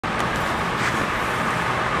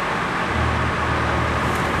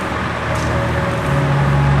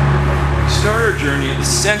journey at the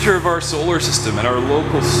center of our solar system, at our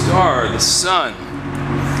local star, the Sun.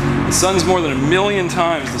 The Sun's more than 1 million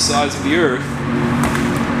times the size of the Earth.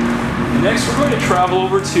 And next we're going to travel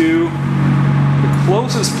over to the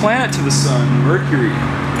closest planet to the Sun, Mercury.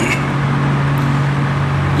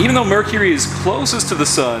 Even though Mercury is closest to the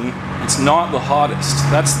Sun, it's not the hottest.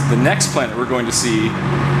 That's the next planet we're going to see.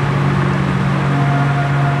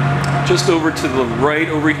 Just over to the right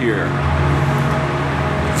over here.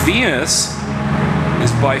 Venus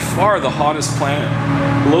is by far the hottest planet.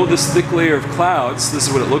 Below this thick layer of clouds, this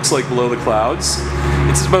is what it looks like below the clouds,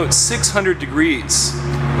 it's about 600 degrees.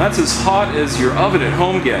 That's as hot as your oven at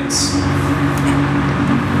home gets.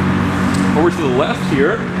 Over to the left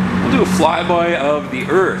here, we'll do a flyby of the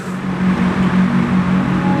Earth.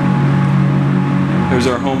 There's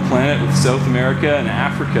our home planet with South America and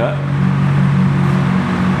Africa.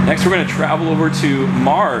 Next we're going to travel over to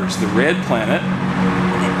Mars, the red planet.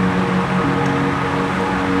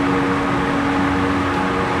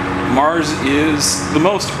 Mars is the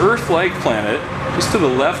most Earth-like planet, just to the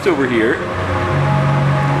left over here.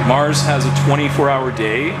 Mars has a 24-hour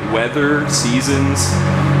day, weather, seasons,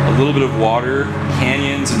 a little bit of water,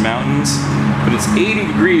 canyons and mountains, but it's 80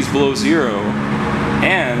 degrees below zero,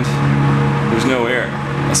 and there's no air.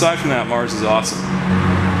 Aside from that, Mars is awesome.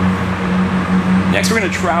 Next we're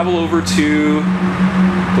going to travel over to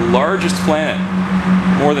the largest planet,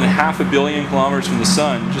 more than 500 million kilometers from the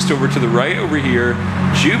Sun, just over to the right over here.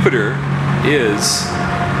 Jupiter is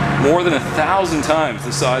more than 1,000 times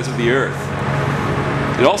the size of the Earth.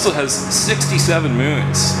 It also has 67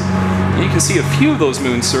 moons. And you can see a few of those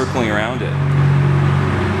moons circling around it.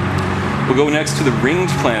 We'll go next to the ringed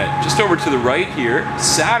planet, just over to the right here.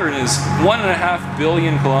 Saturn is 1.5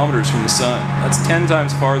 billion kilometers from the Sun. That's 10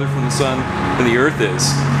 times farther from the Sun than the Earth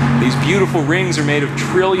is. These beautiful rings are made of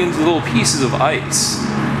trillions of little pieces of ice.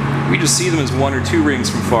 We just see them as 1 or 2 rings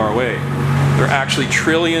from far away. They're actually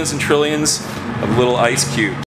trillions and trillions of little ice cubes.